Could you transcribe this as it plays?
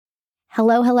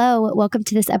Hello, hello. Welcome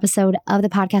to this episode of the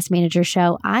Podcast Manager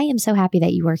Show. I am so happy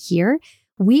that you are here.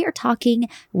 We are talking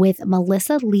with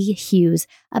Melissa Lea Hughes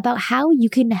about how you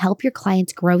can help your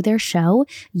clients grow their show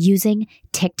using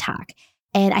TikTok.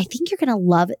 And I think you're going to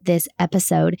love this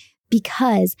episode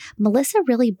because Melissa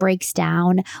really breaks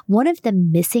down one of the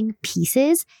missing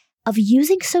pieces of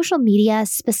using social media,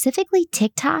 specifically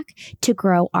TikTok, to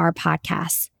grow our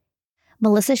podcasts.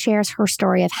 Melissa shares her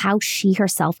story of how she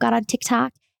herself got on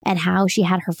TikTok and how she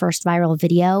had her first viral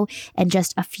video and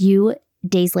just a few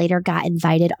days later got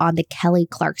invited on the Kelly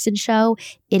Clarkson show.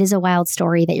 It is a wild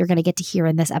story that you're going to get to hear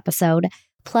in this episode,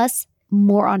 plus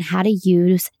more on how to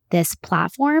use this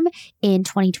platform in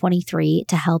 2023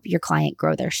 to help your client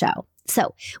grow their show.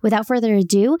 So without further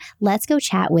ado, let's go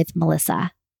chat with Melissa.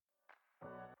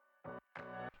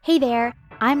 Hey there,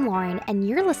 I'm Lauren, and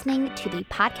you're listening to the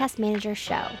Podcast Manager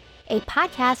Show, a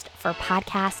podcast for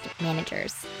podcast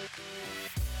managers.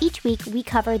 Each week, we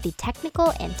cover the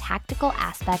technical and tactical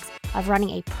aspects of running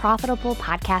a profitable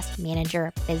podcast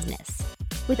manager business.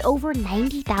 With over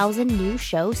 90,000 new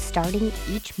shows starting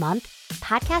each month,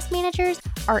 podcast managers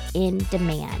are in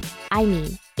demand. I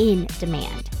mean, in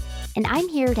demand. And I'm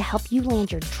here to help you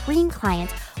land your dream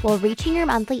clients while reaching your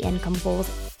monthly income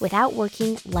goals without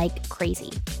working like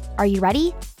crazy. Are you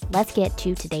ready? Let's get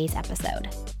to today's episode.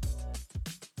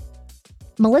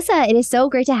 Melissa, it is so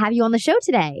great to have you on the show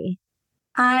today.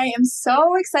 I am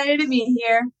so excited to be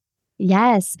here.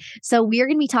 Yes. So we are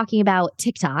going to be talking about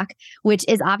TikTok, which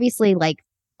is obviously like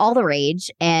all the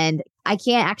rage. And I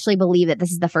can't actually believe that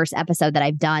this is the first episode that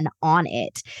I've done on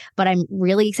it. But I'm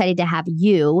really excited to have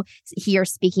you here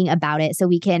speaking about it so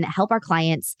we can help our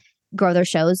clients grow their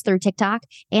shows through TikTok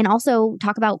and also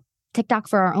talk about TikTok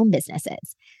for our own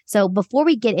businesses. So before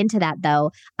we get into that,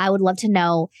 though, I would love to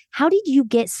know, how did you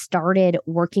get started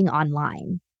working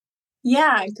online?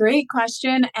 Yeah, great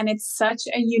question. And it's such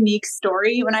a unique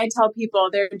story. When I tell people,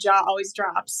 their jaw always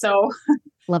drops. So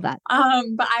love that.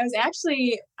 But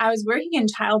I was working in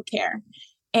childcare,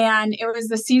 and it was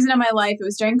the season of my life. It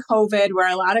was during COVID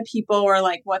where a lot of people were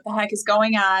like, what the heck is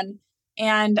going on?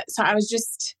 And so I was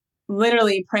just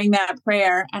literally praying that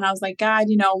prayer. And I was like, God,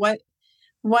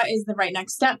 what is the right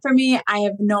next step for me? I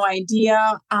have no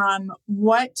idea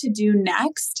what to do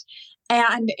next.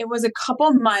 And it was a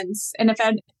couple months. And if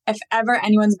ever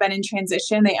anyone's been in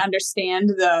transition, they understand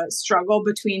the struggle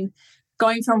between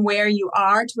going from where you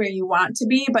are to where you want to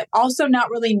be, but also not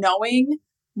really knowing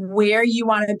where you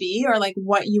want to be or like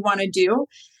what you want to do.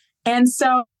 And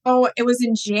so it was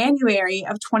in January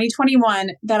of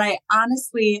 2021 that I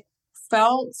honestly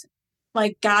felt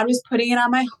like God was putting it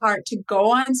on my heart to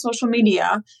go on social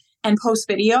media and post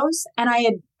videos. And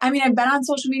I've been on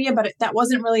social media, but that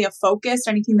wasn't really a focus or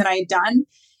anything that I had done.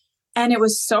 And it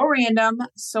was so random,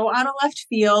 so out of left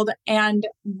field. And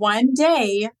one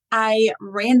day I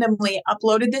randomly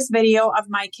uploaded this video of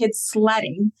my kids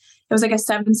sledding. It was like a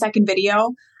 7-second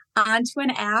video onto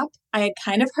an app I had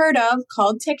kind of heard of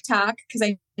called TikTok because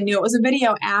I knew it was a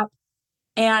video app,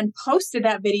 and posted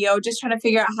that video just trying to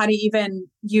figure out how to even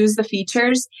use the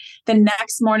features. The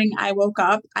next morning I woke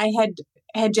up, I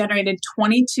had generated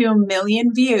 22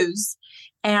 million views.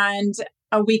 And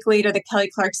a week later, the Kelly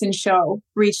Clarkson show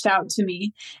reached out to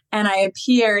me, and I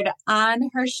appeared on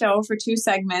her show for 2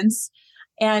 segments.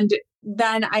 And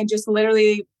then I just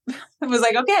literally was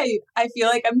like, okay, I feel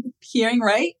like I'm hearing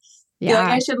right. I feel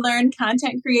like I should learn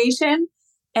content creation.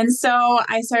 And so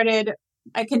I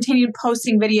continued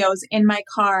posting videos in my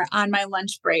car on my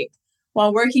lunch break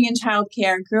while working in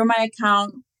childcare, grew my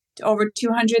account to over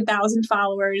 200,000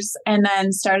 followers, and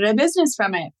then started a business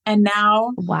from it. And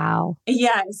now, wow.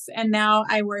 Yes. And now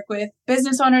I work with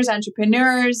business owners,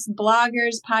 entrepreneurs,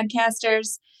 bloggers,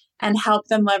 podcasters, and help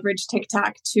them leverage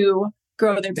TikTok to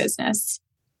grow their business.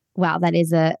 Wow. That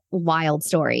is a wild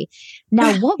story.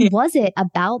 Now, what was it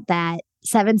about that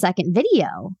 7-second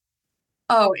video?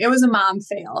 Oh, it was a mom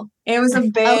fail. It was a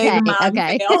big mom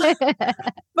fail.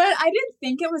 But I didn't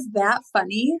think it was that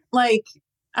funny. Like,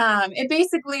 it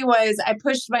basically was, I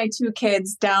pushed my 2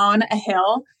 kids down a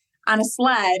hill on a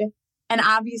sled. And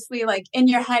obviously, like in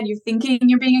your head, you're thinking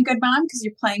you're being a good mom because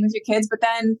you're playing with your kids. But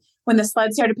then when the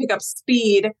sled started to pick up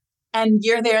speed and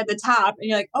you're there at the top and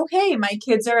you're like, okay, my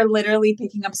kids are literally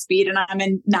picking up speed and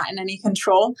I'm not in any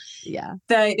control. Yeah.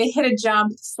 They hit a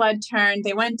jump, sled turned,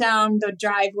 they went down the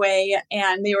driveway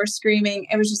and they were screaming.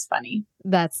 It was just funny.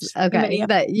 That's okay.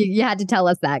 That you had to tell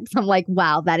us that, because I'm like,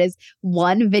 wow, that is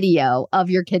one video of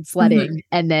your kid sledding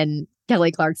and then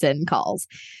Kelly Clarkson calls.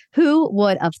 Who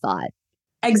would have thought?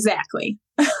 Exactly.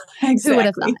 Who would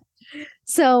have thought?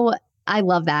 So I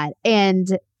love that. And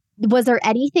Was there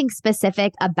anything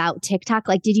specific about TikTok?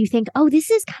 Like, did you think, oh,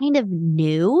 this is kind of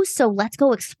new, so let's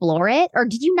go explore it? Or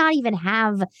had you not even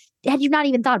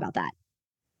thought about that?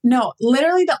 No,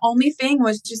 literally the only thing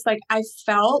was just like I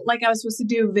felt like I was supposed to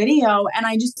do video and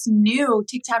I just knew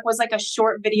TikTok was like a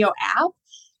short video app.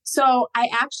 So I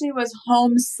actually was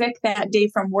homesick that day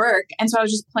from work. And so I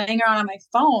was just playing around on my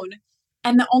phone.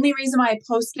 And the only reason why I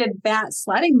posted that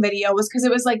sledding video was because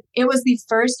it was the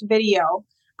first video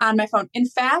on my phone. In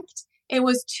fact, it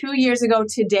was 2 years ago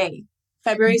today,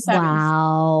 February 7th,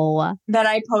 Wow. that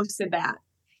I posted that.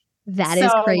 That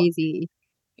is So crazy.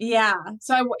 yeah.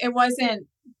 So it wasn't,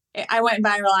 I went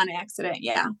viral on accident.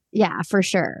 Yeah. Yeah, for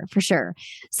sure. For sure.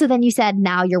 So then you said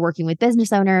now you're working with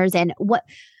business owners and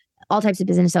all types of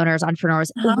business owners,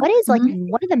 entrepreneurs. Uh-huh.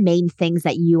 What are the main things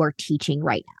that you are teaching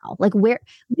right now? Like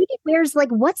where's like,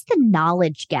 what's the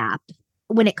knowledge gap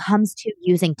when it comes to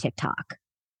using TikTok?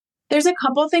 There's a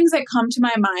couple things that come to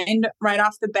my mind right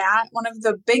off the bat. One of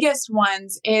the biggest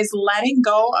ones is letting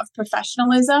go of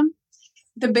professionalism.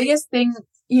 The biggest thing,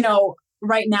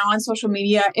 right now on social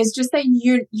media is just that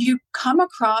you come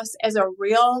across as a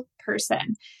real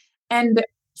person. And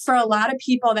for a lot of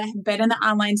people that have been in the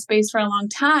online space for a long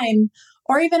time,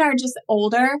 or even are just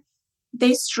older,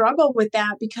 they struggle with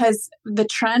that because the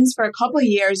trends for a couple of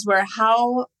years were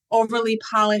how overly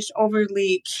polished,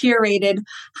 overly curated,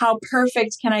 how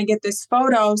perfect can I get this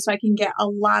photo so I can get a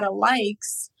lot of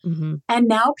likes. Mm-hmm. And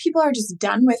now people are just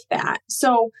done with that.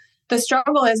 So the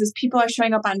struggle is people are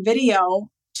showing up on video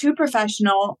too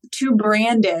professional, too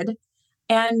branded,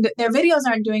 and their videos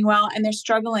aren't doing well and they're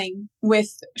struggling with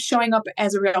showing up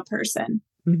as a real person.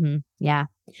 Mm-hmm. Yeah.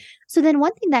 So then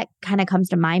one thing that kind of comes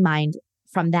to my mind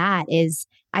from that is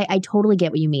I totally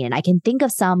get what you mean. And I can think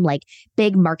of some like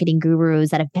big marketing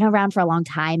gurus that have been around for a long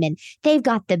time and they've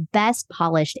got the best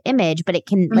polished image, but it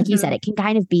can, like you said, it can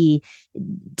kind of be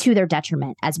to their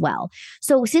detriment as well.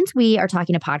 So since we are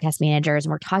talking to podcast managers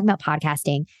and we're talking about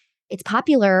podcasting, it's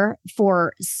popular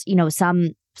for,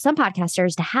 some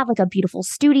podcasters to have like a beautiful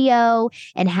studio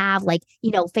and have like,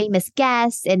 famous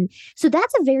guests. And so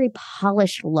that's a very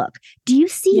polished look. Do you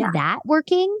see that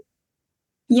working?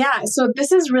 Yeah. So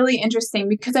this is really interesting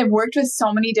because I've worked with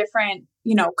so many different,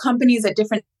 companies at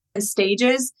different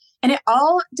stages, and it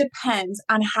all depends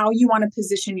on how you want to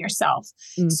position yourself.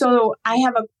 So I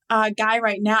have a guy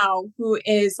right now who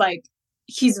is like,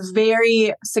 he's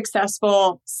very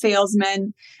successful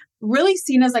salesman, really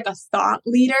seen as like a thought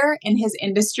leader in his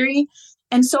industry.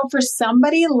 And so for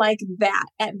somebody like that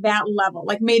at that level,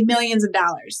 like made millions of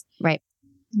dollars, right?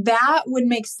 That would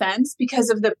make sense because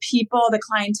of the people, the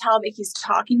clientele that he's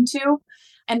talking to,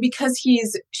 and because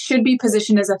should be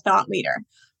positioned as a thought leader.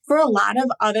 For a lot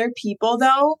of other people,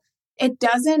 though, it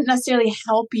doesn't necessarily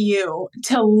help you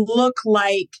to look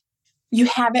like you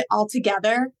have it all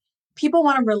together. People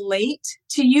want to relate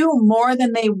to you more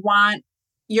than they want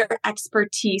your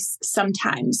expertise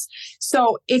sometimes.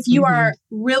 So if you are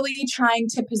really trying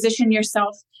to position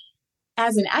yourself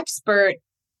as an expert,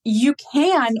 you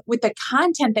can with the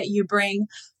content that you bring,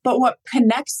 but what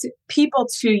connects people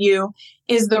to you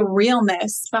is the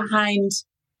realness behind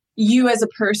you as a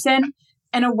person.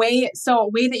 And a way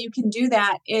that you can do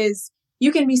that is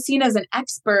you can be seen as an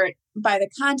expert by the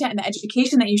content and the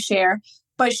education that you share,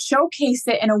 but showcase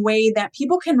it in a way that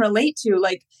people can relate to,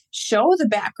 like show the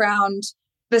background,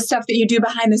 the stuff that you do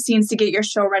behind the scenes to get your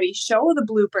show ready, show the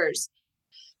bloopers,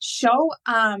 show,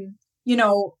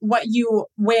 what you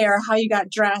wear, how you got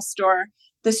dressed, or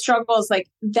the struggles. Like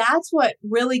that's what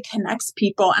really connects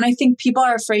people. And I think people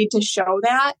are afraid to show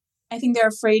that. I think they're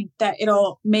afraid that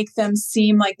it'll make them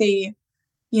seem like they,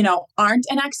 aren't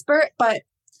an expert, but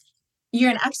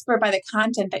you're an expert by the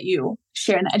content that you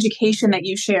share and the education that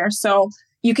you share. So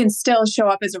you can still show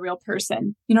up as a real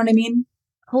person. You know what I mean?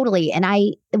 Totally. And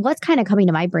what's kind of coming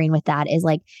to my brain with that is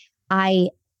like, I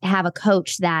have a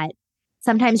coach that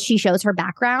sometimes she shows her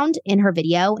background in her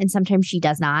video and sometimes she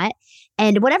does not.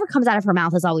 And whatever comes out of her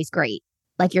mouth is always great.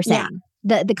 Like you're saying,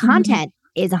 the content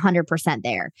is 100%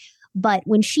 there. But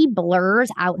when she blurs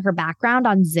out her background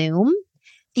on Zoom,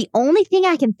 the only thing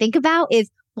I can think about is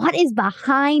what is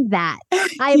behind that?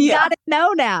 I've got to know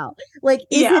now. Like,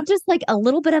 is it just like a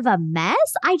little bit of a mess?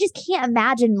 I just can't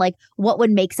imagine like what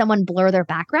would make someone blur their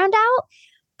background out.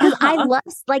 Because I love,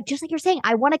 like, just like you're saying,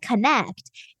 I want to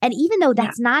connect. And even though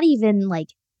that's not even like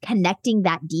connecting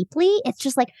that deeply, it's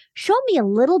just like, show me a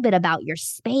little bit about your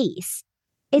space.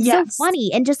 It's so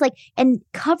funny. And just like, and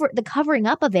the covering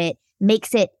up of it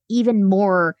makes it even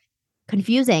more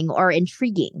confusing or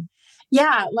intriguing.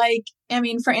 Yeah. Like, I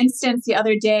mean, for instance, the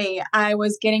other day I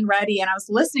was getting ready and I was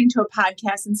listening to a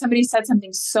podcast and somebody said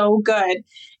something so good.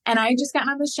 And I had just gotten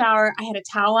out of the shower. I had a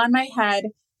towel on my head,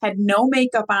 had no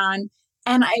makeup on.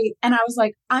 And I was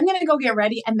like, I'm going to go get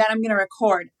ready and then I'm going to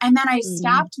record. And then I Mm,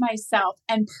 stopped myself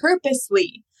and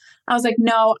purposely, I was like,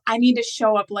 no, I need to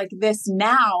show up like this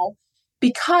now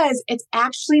because it's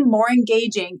actually more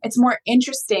engaging. It's more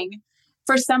interesting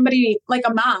for somebody like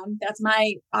a mom. That's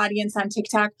my audience on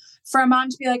TikTok, for a mom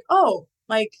to be like, oh,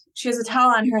 like she has a towel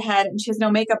on her head and she has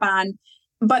no makeup on.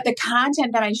 But the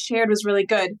content that I shared was really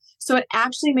good. So it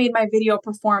actually made my video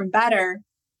perform better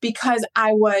because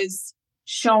I was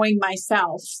showing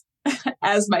myself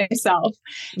as myself.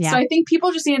 So yeah. I think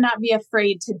people just need to not be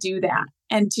afraid to do that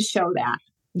and to show that.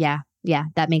 Yeah. Yeah.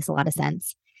 That makes a lot of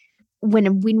sense.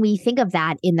 When we think of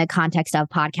that in the context of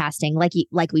podcasting,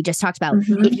 like we just talked about, if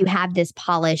Mm-hmm. you have this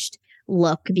polished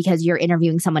look because you're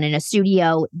interviewing someone in a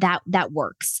studio, that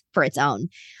works for its own.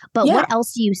 But Yeah. what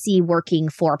else do you see working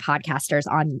for podcasters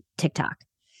on TikTok?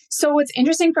 So what's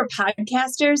interesting for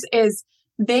podcasters is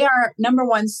they are, number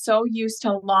one, so used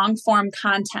to long form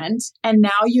content, and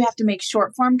now you have to make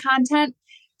short form content.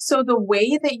 So the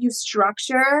way that you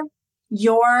structure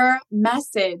your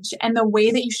message and the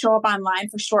way that you show up online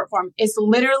for short form is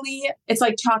literally, it's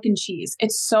like chalk and cheese.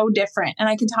 It's so different. And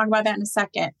I can talk about that in a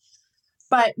second.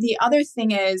 But the other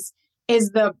thing is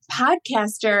the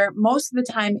podcaster most of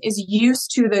the time is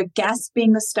used to the guest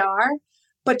being the star,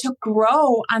 but to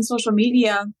grow on social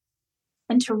media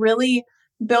and to really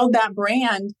build that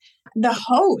brand, the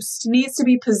host needs to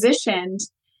be positioned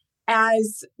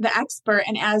as the expert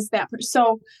and as that.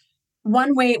 So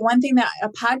one thing that a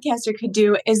podcaster could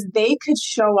do is they could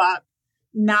show up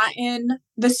not in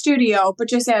the studio, but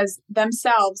just as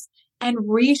themselves and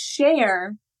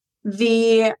reshare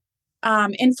the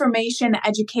information, the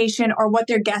education, or what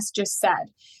their guest just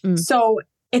said. Mm, So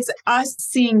it's us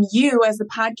seeing you as the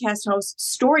podcast host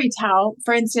storytell,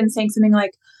 for instance, saying something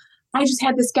like, I just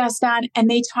had this guest on and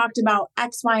they talked about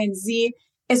X, Y, and Z.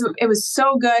 It was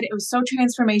so good. It was so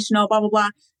transformational, blah, blah, blah.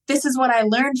 This is what I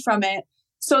learned from it.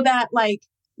 So that like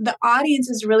the audience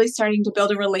is really starting to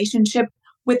build a relationship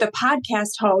with the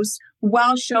podcast host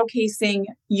while showcasing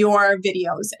your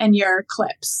videos and your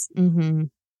clips. hmm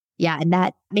Yeah. And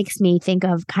that makes me think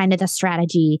of kind of the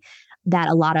strategy that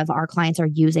a lot of our clients are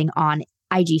using on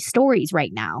IG stories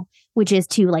right now, which is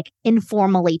to like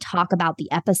informally talk about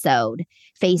the episode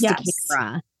face to Yes.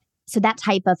 camera. So that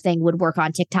type of thing would work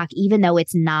on TikTok, even though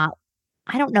it's not,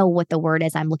 I don't know what the word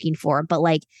is I'm looking for, but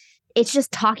like it's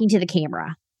just talking to the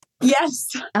camera. Yes.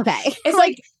 Okay. It's Like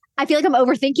like I feel like I'm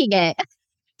overthinking it.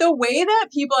 the way that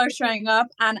people are showing up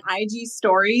on IG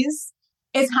stories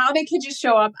is how they could just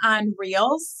show up on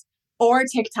Reels or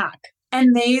TikTok.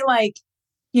 And they like,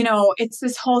 it's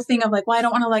this whole thing of like, well, I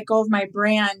don't want to let go of my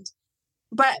brand.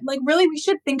 But like really we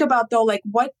should think about though, like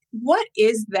what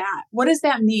is that? What does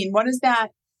that mean? What is that?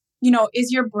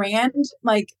 Is your brand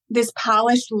like this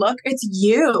polished look? It's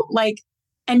you. Like,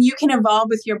 and you can evolve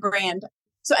with your brand.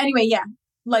 So anyway, yeah,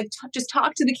 like just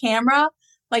talk to the camera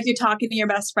like you're talking to your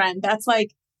best friend. That's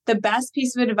like the best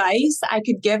piece of advice I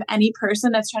could give any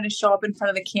person that's trying to show up in front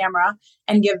of the camera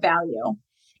and give value.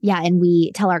 Yeah. And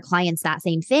we tell our clients that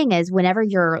same thing is whenever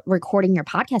you're recording your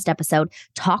podcast episode,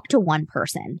 talk to one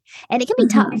person. And it can be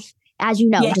Mm-hmm. tough. As you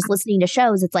know, Yeah. just listening to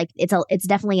shows, it's like it's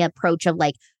definitely an approach of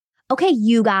like, okay,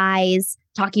 you guys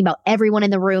talking about everyone in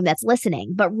the room that's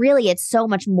listening. But really it's so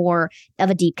much more of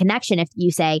a deep connection if you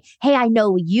say, hey, I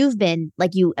know you've been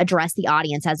like you address the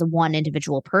audience as a one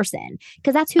individual person.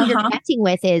 Because that's who you're Uh-huh. connecting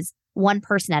with is one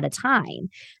person at a time.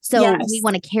 So we Yes.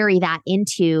 want to carry that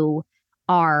into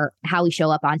our how we show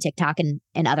up on TikTok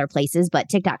and other places, but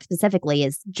TikTok specifically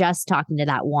is just talking to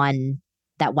that one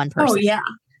Oh, person. yeah.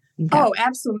 Okay. Oh,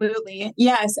 absolutely.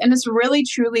 Yes. And it's really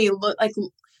truly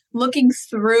looking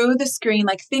through the screen,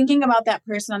 like thinking about that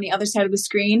person on the other side of the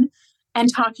screen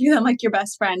and talking to them like your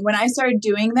best friend. When I started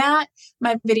doing that,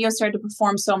 my videos started to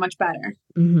perform so much better.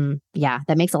 Yeah,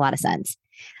 that makes a lot of sense.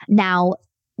 Now,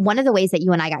 one of the ways that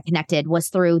you and I got connected was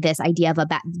through this idea of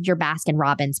your Baskin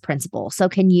Robbins principle. So,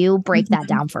 can you break that Mhm.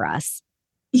 down for us?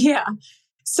 Yeah.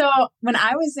 So when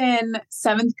I was in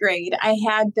seventh grade, I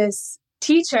had this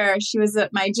teacher. She was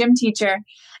my gym teacher.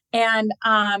 And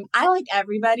I like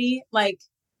everybody, like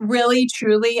really,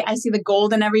 truly. I see the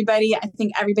gold in everybody. I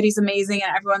think everybody's amazing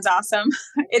and everyone's awesome.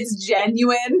 It's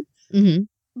genuine. hmm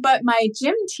But my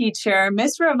gym teacher,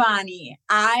 Miss Ravani,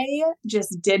 I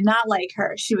just did not like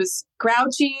her. She was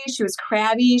grouchy. She was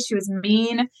crabby. She was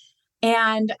mean.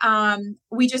 And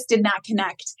we just did not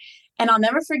connect. And I'll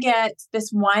never forget this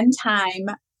one time.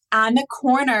 on the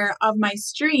corner of my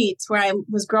street where I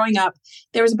was growing up,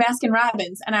 there was a Baskin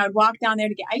Robbins, and I would walk down there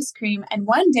to get ice cream. And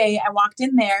one day I walked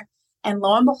in there, and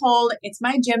lo and behold, it's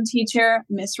my gym teacher,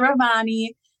 Miss Ravani,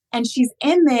 and she's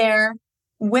in there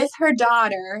with her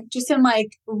daughter, just in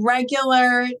like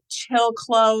regular chill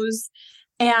clothes.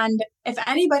 And if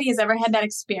anybody has ever had that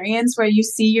experience where you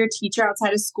see your teacher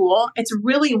outside of school, it's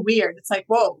really weird. It's like,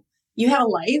 whoa, you have a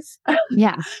life?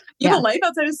 Yeah. You have a life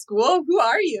outside of school? Who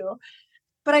are you?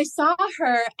 But I saw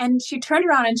her and she turned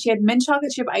around and she had mint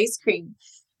chocolate chip ice cream.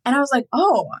 And I was like,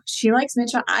 oh, she likes mint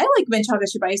chocolate. I like mint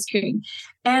chocolate chip ice cream.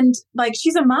 And like,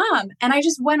 she's a mom. And I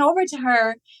just went over to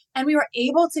her and we were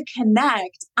able to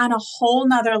connect on a whole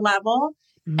nother level.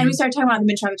 And we started talking about the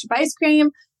mint chocolate chip ice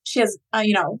cream. She has,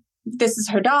 this is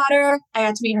her daughter. I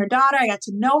got to meet her daughter. I got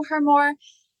to know her more.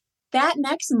 That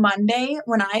next Monday,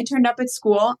 when I turned up at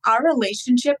school, our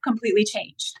relationship completely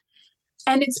changed.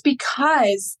 And it's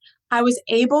because I was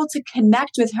able to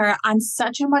connect with her on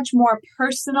such a much more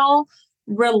personal,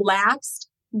 relaxed,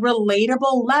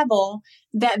 relatable level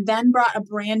that then brought a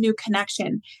brand new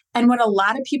connection. And what a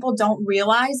lot of people don't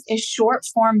realize is short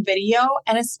form video,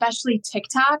 and especially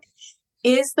TikTok,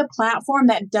 is the platform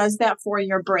that does that for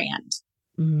your brand.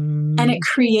 And it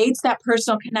creates that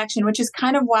personal connection, which is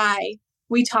kind of why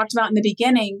we talked about in the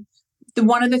beginning.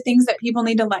 One of the things that people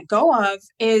need to let go of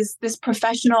is this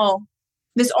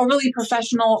overly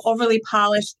professional, overly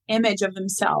polished image of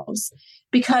themselves,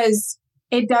 because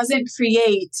it doesn't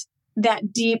create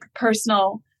that deep,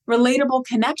 personal, relatable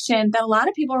connection that a lot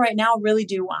of people right now really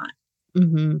do want.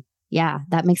 Mm-hmm. Yeah,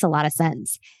 that makes a lot of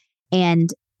sense. And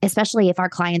especially if our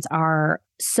clients are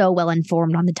so well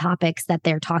informed on the topics that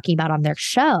they're talking about on their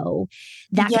show,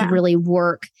 that can really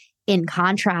work in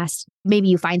contrast. Maybe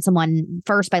you find someone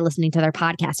first by listening to their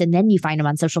podcast, and then you find them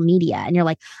on social media and you're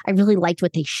like, I really liked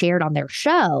what they shared on their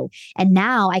show. And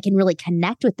now I can really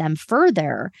connect with them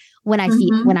further when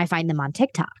I find them on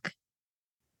TikTok.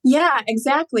 Yeah,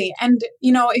 exactly. And,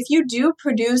 if you do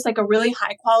produce like a really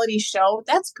high quality show,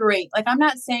 that's great. Like, I'm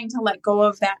not saying to let go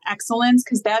of that excellence,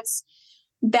 because that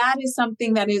is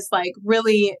something that is like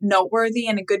really noteworthy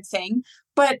and a good thing.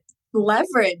 But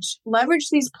leverage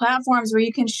these platforms where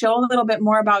you can show a little bit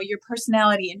more about your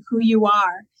personality and who you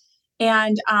are,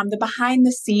 and the behind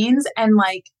the scenes, and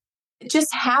like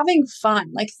just having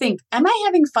fun. Like, think, am I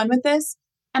having fun with this?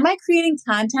 Am I creating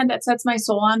content that sets my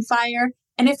soul on fire?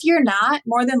 And if you're not,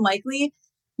 more than likely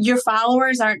your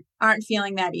followers aren't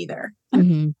feeling that either.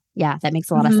 Mm-hmm. Yeah, that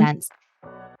makes a lot of sense.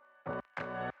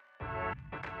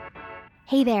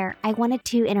 Hey there, I wanted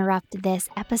to interrupt this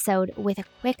episode with a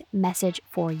quick message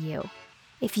for you.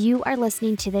 If you are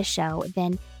listening to this show,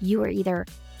 then you are either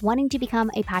wanting to become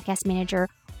a podcast manager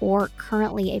or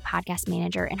currently a podcast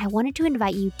manager. And I wanted to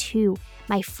invite you to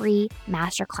my free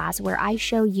masterclass where I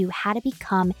show you how to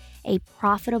become a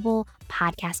profitable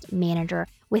podcast manager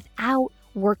without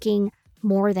working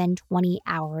more than 20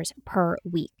 hours per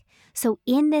week. So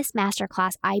in this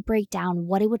masterclass, I break down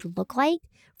what it would look like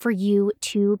for you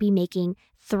to be making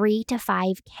 $3,000 to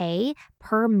 $5,000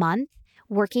 per month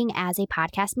working as a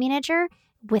podcast manager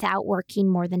without working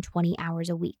more than 20 hours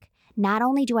a week. Not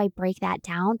only do I break that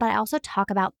down, but I also talk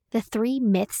about the 3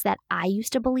 myths that I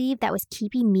used to believe that was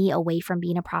keeping me away from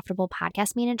being a profitable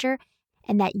podcast manager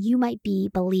and that you might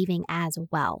be believing as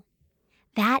well.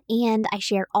 That, and I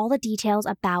share all the details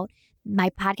about my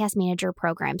podcast manager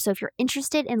program. So if you're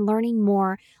interested in learning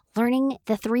more, learning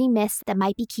the 3 myths that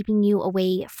might be keeping you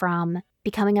away from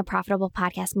becoming a profitable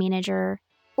podcast manager,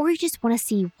 or you just want to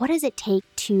see what does it take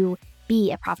to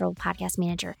be a profitable podcast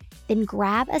manager, then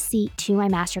grab a seat to my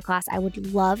masterclass. I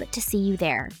would love to see you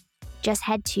there. Just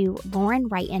head to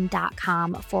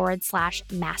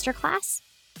laurenwrighton.com/masterclass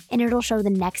and it'll show the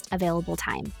next available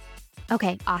time.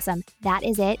 Okay, awesome. That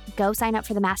is it. Go sign up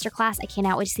for the masterclass. I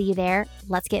cannot wait to see you there.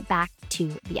 Let's get back to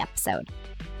the episode.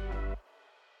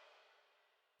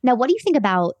 Now, what do you think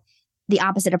about the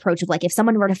opposite approach of like if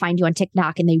someone were to find you on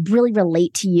TikTok and they really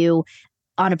relate to you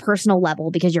on a personal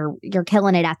level because you're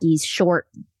killing it at these short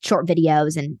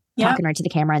videos and talking right to the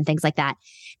camera and things like that,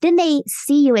 then they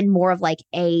see you in more of like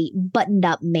a buttoned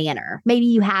up manner. Maybe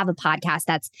you have a podcast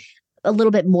that's a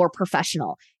little bit more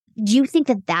professional. Do you think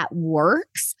that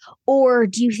works? Or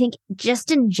do you think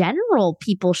just in general,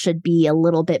 people should be a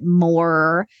little bit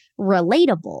more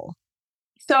relatable?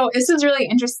 So this is really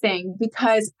interesting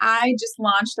because I just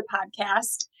launched a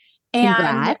podcast.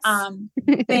 And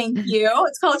thank you.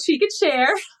 It's called She Could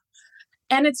Share.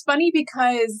 And it's funny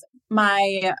because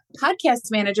my podcast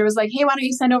manager was like, hey, why don't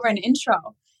you send over an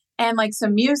intro and like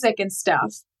some music and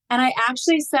stuff? And I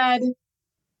actually said,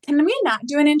 can we not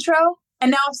do an intro? And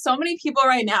now so many people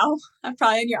right now,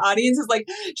 probably in your audience is like,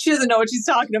 she doesn't know what she's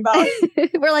talking about.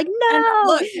 We're like, And no,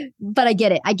 look, but I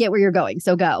get it. I get where you're going.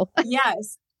 So go.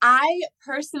 yes, I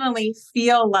personally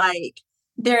feel like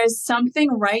there is something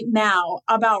right now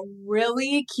about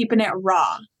really keeping it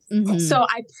raw. Mm-hmm. So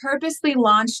I purposely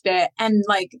launched it and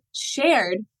like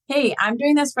shared, hey, I'm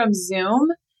doing this from Zoom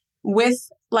with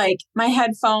like my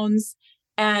headphones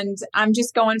and I'm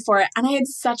just going for it. And I had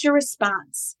such a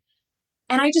response.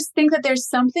 And I just think that there's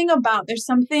something about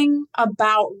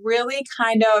really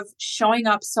kind of showing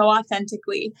up so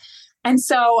authentically. And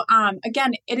so,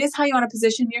 again, it is how you want to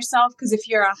position yourself. Because if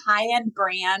you're a high-end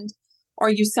brand or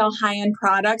you sell high-end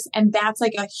products, and that's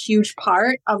like a huge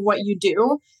part of what you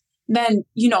do, then,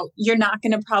 you're not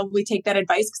going to probably take that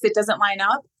advice because it doesn't line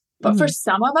up. But for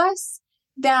some of us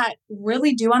that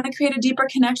really do want to create a deeper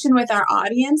connection with our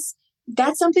audience,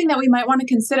 that's something that we might want to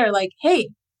consider. Like, hey,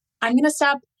 I'm going to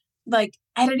stop like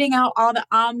editing out all the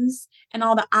ums and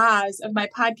all the ahs of my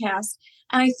podcast.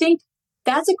 And I think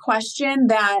that's a question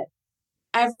that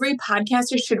every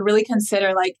podcaster should really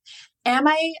consider. Like, am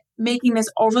I making this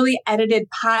overly edited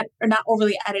or not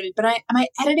overly edited, but am I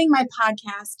editing my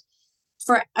podcast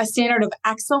for a standard of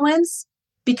excellence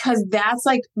because that's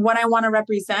like what I want to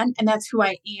represent and that's who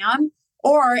I am?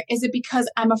 Or is it because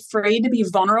I'm afraid to be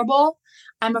vulnerable?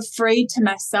 I'm afraid to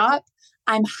mess up.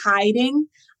 I'm hiding.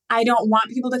 I don't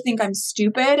want people to think I'm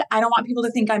stupid. I don't want people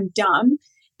to think I'm dumb.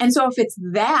 And so if it's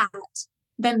that,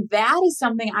 then that is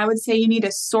something I would say you need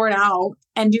to sort out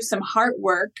and do some heart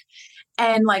work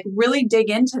and like really dig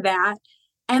into that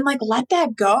and like let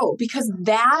that go, because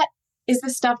that is the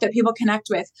stuff that people connect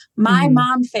with. My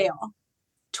mom fail,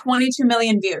 22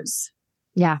 million views.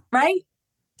 Yeah. Right.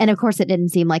 And of course it didn't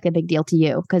seem like a big deal to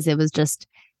you because it was just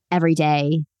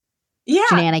everyday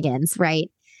shenanigans, right?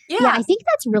 Yeah. I think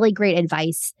that's really great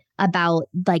advice about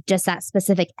like just that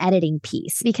specific editing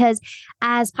piece, because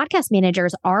as podcast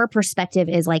managers, our perspective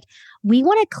is like, we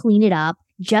want to clean it up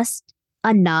just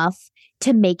enough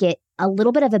to make it a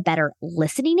little bit of a better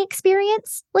listening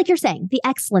experience. Like you're saying, the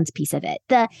excellence piece of it,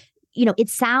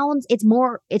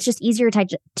 it's just easier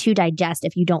to digest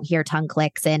if you don't hear tongue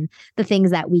clicks and the things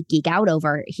that we geek out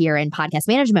over here in podcast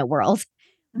management world.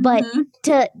 But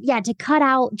to cut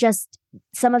out just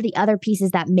some of the other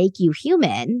pieces that make you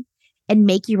human and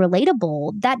make you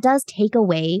relatable, that does take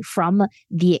away from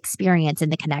the experience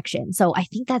and the connection. So I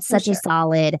think that's such a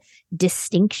solid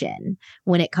distinction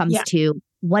when it comes to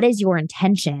what is your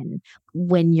intention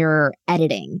when you're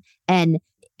editing. And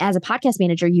as a podcast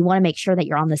manager, you want to make sure that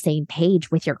you're on the same page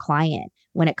with your client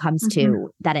when it comes to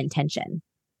that intention.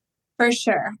 For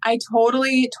sure. I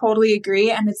totally, totally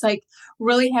agree. And it's like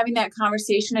really having that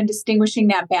conversation and distinguishing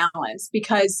that balance,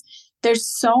 because there's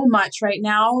so much right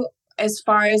now as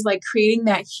far as like creating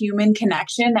that human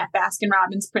connection, that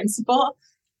Baskin-Robbins principle,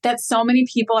 that so many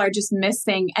people are just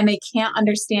missing and they can't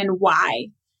understand why.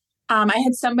 I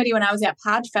had somebody when I was at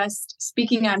PodFest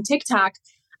speaking on TikTok,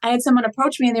 I had someone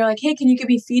approach me and they were like, hey, can you give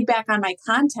me feedback on my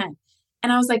content?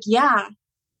 And I was like, yeah,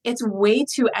 it's way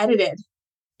too edited.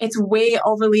 It's way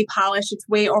overly polished. It's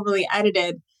way overly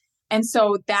edited. And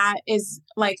so that is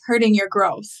like hurting your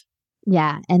growth.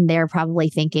 Yeah. And they're probably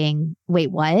thinking,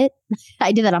 wait, what?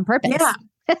 I did that on purpose.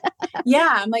 Yeah.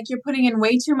 Yeah. I'm like, you're putting in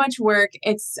way too much work.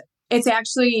 It's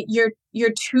actually,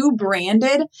 you're too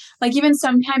branded. Like even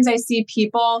sometimes I see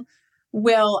people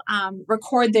will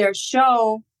record their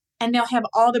show and they'll have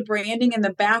all the branding in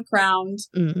the background.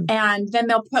 And then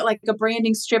they'll put like a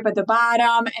branding strip at the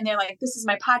bottom. And they're like, this is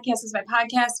my podcast.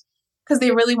 Because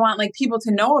they really want like people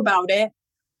to know about it.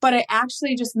 But it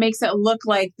actually just makes it look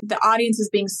like the audience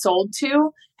is being sold to.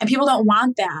 And people don't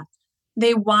want that.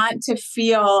 They want to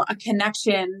feel a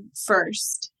connection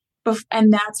first.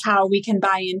 And that's how we can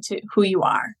buy into who you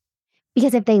are.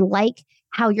 Because if they like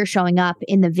how you're showing up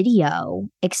in the video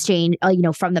exchange,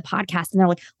 from the podcast, and they're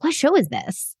like, what show is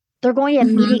this? They're going to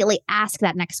immediately ask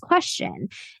that next question.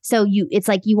 So it's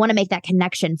like you want to make that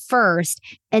connection first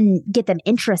and get them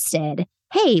interested.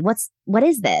 Hey, what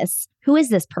is this? Who is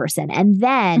this person? And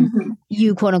then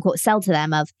you quote unquote sell to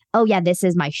them of, oh yeah, this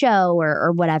is my show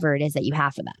or whatever it is that you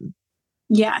have for them.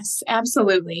 Yes,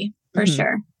 absolutely. For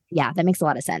sure. Yeah, that makes a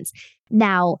lot of sense.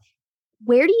 Now,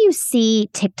 where do you see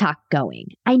TikTok going?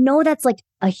 I know that's like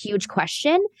a huge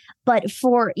question, but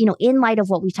for, in light of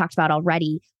what we talked about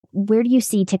already, where do you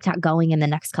see TikTok going in the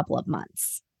next couple of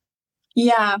months?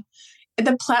 Yeah,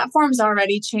 the platform's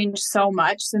already changed so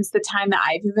much since the time that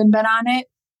I've even been on it.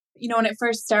 When it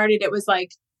first started, it was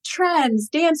like trends,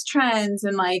 dance trends,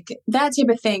 and like that type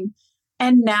of thing.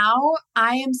 And now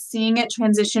I am seeing it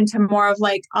transition to more of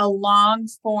like a long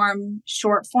form,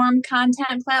 short form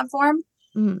content platform.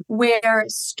 Mm. where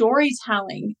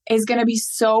storytelling is going to be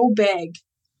so big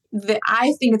that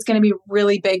I think it's going to be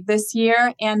really big this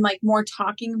year, and like more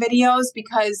talking videos,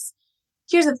 because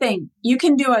here's the thing, you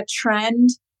can do a trend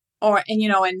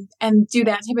and do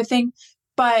that type of thing.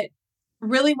 But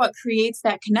really what creates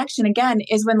that connection again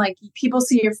is when like people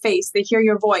see your face, they hear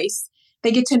your voice,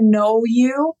 they get to know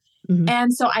you. Mhm.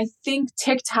 And so I think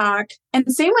TikTok, and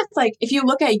same with like, if you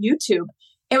look at YouTube,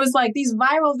 it was like these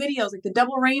viral videos, like the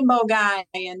double rainbow guy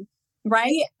and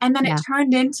right. And then it Yeah.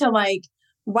 turned into like,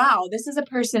 wow, this is a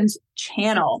person's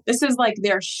channel. This is like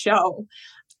their show,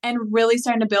 and really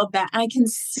starting to build that. And I can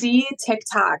see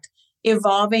TikTok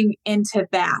evolving into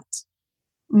that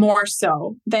more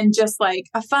so than just like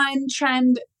a fun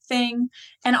trend thing.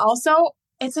 And also,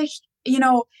 it's a,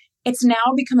 it's now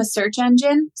become a search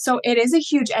engine. So it is a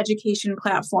huge education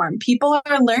platform. People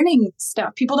are learning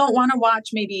stuff. People don't want to watch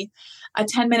maybe a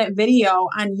 10-minute video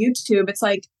on YouTube. It's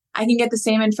like, I can get the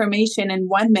same information in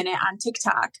 1 minute on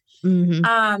TikTok.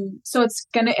 Mm-hmm. So it's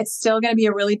still gonna be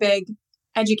a really big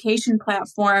education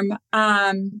platform.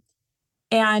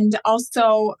 And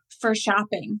also for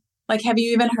shopping. Like, have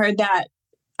you even heard that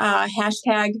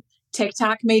hashtag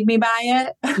TikTok made me buy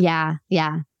it? Yeah.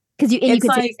 Yeah. Because you It's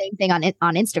could say like, the same thing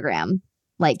on Instagram.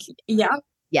 Like, yep,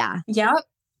 yeah. yep.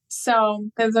 So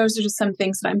those are just some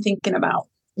things that I'm thinking about.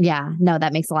 Yeah. No,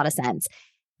 that makes a lot of sense.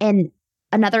 And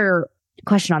another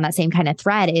question on that same kind of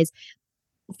thread is,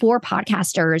 for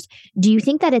podcasters, do you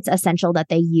think that it's essential that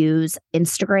they use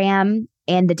Instagram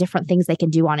and the different things they can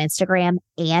do on Instagram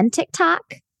and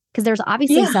TikTok? Because there's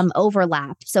obviously Yeah. some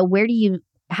overlap. So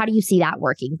how do you see that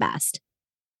working best?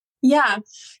 Yeah.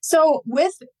 So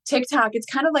with TikTok,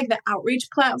 it's kind of like the outreach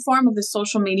platform of the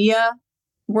social media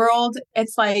world.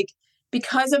 It's like,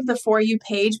 because of the For You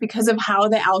page, because of how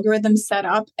the algorithm's set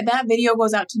up, that video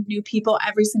goes out to new people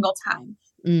every single time.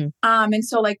 Mm. And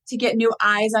so like to get new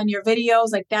eyes on your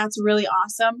videos, like that's really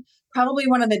awesome. Probably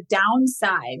one of the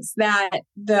downsides that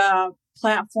the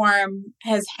platform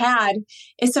has had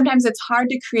is sometimes it's hard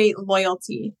to create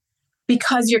loyalty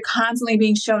because you're constantly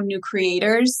being shown new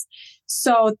creators.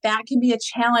 So that can be a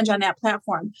challenge on that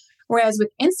platform. Whereas with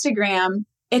Instagram,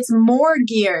 it's more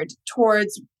geared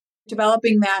towards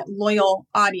developing that loyal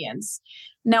audience.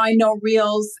 Now I know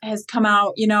Reels has come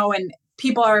out, and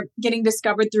people are getting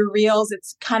discovered through Reels.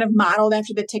 It's kind of modeled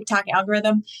after the TikTok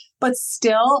algorithm, but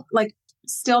still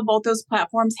both those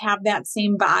platforms have that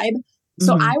same vibe.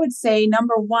 So Mm-hmm. I would say,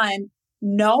 number one,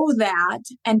 know that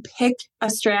and pick a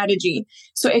strategy.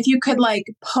 So if you could like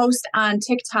post on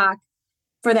TikTok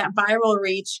for that viral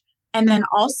reach, and then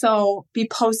also be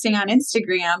posting on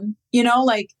Instagram, know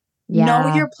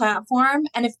Yeah. your platform.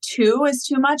 And if two is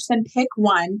too much, then pick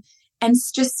one and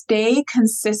just stay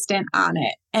consistent on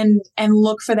it and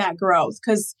look for that growth.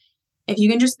 Because if you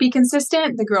can just be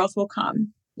consistent, the growth will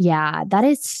come. Yeah. That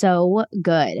is so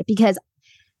good, because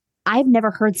I've never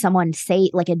heard someone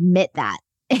admit that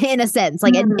in a sense,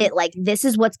 admit this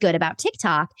is what's good about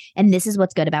TikTok and this is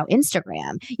what's good about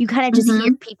Instagram. You kind of just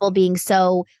hear people being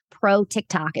so pro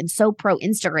TikTok and so pro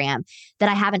Instagram that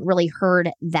I haven't really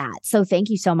heard that. So thank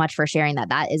you so much for sharing that.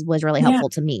 Was really helpful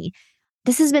to me.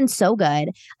 This has been so good.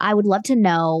 I would love to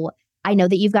know. I know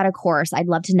that you've got a course. I'd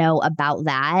love to know about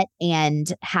that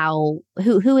and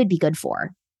who it'd be good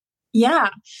for. Yeah.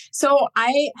 So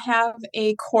I have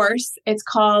a course. It's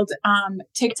called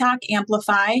TikTok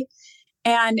Amplify.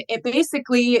 And it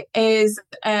basically is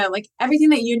like everything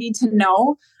that you need to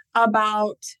know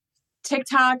about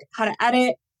TikTok, how to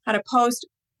edit, how to post,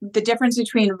 the difference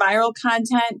between viral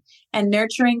content and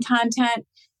nurturing content.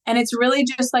 And it's really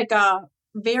just like a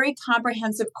very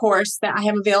comprehensive course that I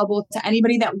have available to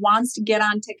anybody that wants to get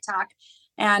on TikTok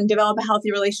and develop a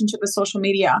healthy relationship with social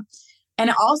media. And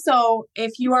also,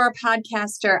 if you are a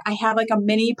podcaster, I have like a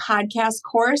mini podcast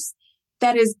course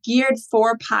that is geared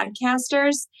for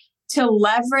podcasters to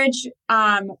leverage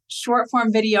short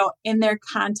form video in their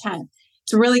content.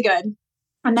 It's really good.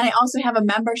 And then I also have a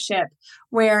membership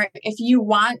where if you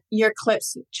want your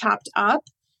clips chopped up,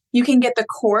 you can get the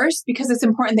course, because it's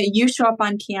important that you show up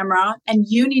on camera and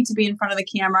you need to be in front of the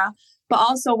camera, but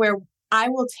also where I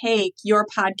will take your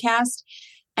podcast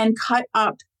and cut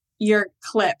up your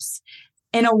clips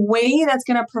in a way that's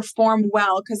going to perform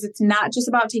well, because it's not just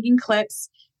about taking clips.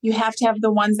 You have to have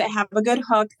the ones that have a good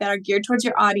hook, that are geared towards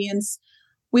your audience.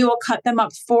 We will cut them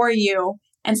up for you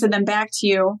and send them back to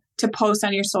you to post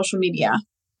on your social media.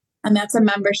 And that's a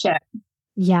membership.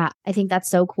 Yeah, I think that's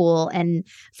so cool. And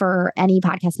for any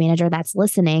podcast manager that's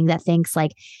listening that thinks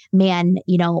like, man,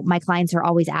 my clients are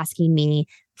always asking me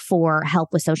for help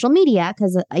with social media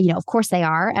because, of course they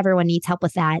are. Everyone needs help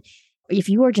with that. if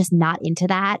you are just not into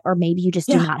that, or maybe you just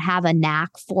do not have a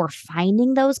knack for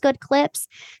finding those good clips,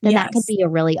 then that could be a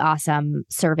really awesome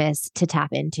service to tap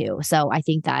into. So I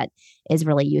think that is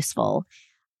really useful.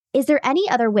 Is there any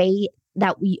other way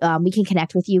that we can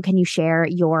connect with you? Can you share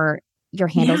your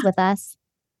handles with us?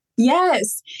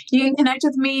 Yes. You can connect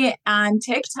with me on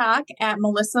TikTok at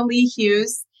Melissa Lea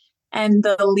Hughes, and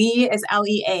the Lee is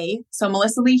Lea. So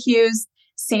Melissa Lea Hughes,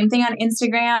 same thing on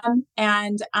Instagram.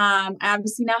 And I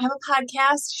obviously now have a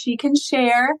podcast. She can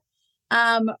share,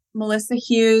 Melissa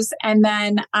Hughes, and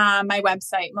then my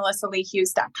website,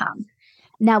 melissaleahughes.com.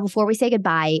 Now, before we say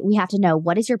goodbye, we have to know,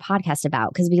 what is your podcast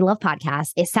about? Because we love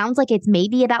podcasts. It sounds like it's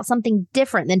maybe about something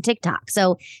different than TikTok.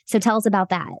 So tell us about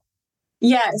that.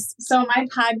 Yes. So my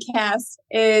podcast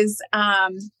is,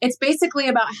 it's basically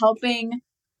about helping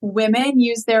women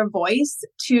use their voice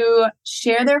to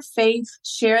share their faith,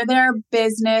 share their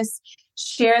business,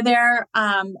 share their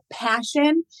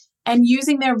passion, and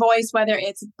using their voice, whether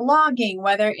it's blogging,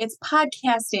 whether it's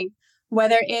podcasting,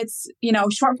 whether it's,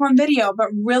 short form video, but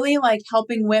really like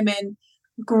helping women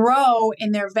grow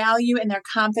in their value and their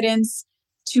confidence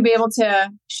to be able to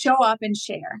show up and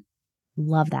share.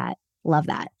 Love that. Love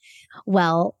that.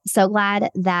 Well, so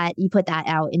glad that you put that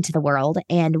out into the world,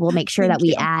 and we'll make sure that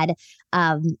we add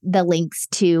the links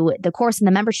to the course and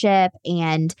the membership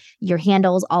and your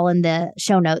handles all in the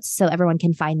show notes so everyone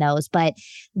can find those. But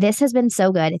this has been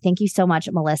so good. Thank you so much,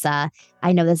 Melissa.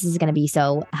 I know this is going to be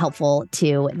so helpful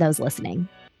to those listening.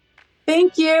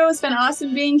 Thank you. It's been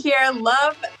awesome being here.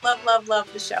 Love, love, love,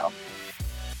 love the show.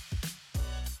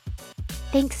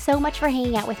 Thanks so much for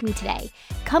hanging out with me today.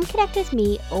 Come connect with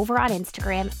me over on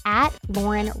Instagram at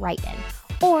Lauren Wrighton,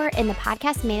 or in the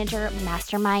Podcast Manager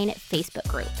Mastermind Facebook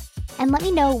group. And let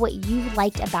me know what you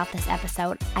liked about this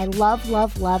episode. I love,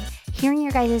 love, love hearing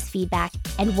your guys' feedback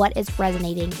and what is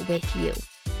resonating with you.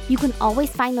 You can always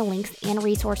find the links and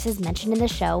resources mentioned in the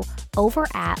show over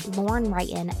at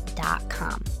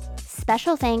laurenwrighton.com.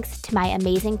 Special thanks to my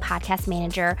amazing podcast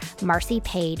manager, Marcy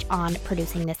Page, on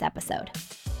producing this episode.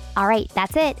 All right,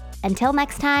 that's it. Until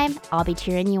next time, I'll be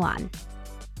cheering you on.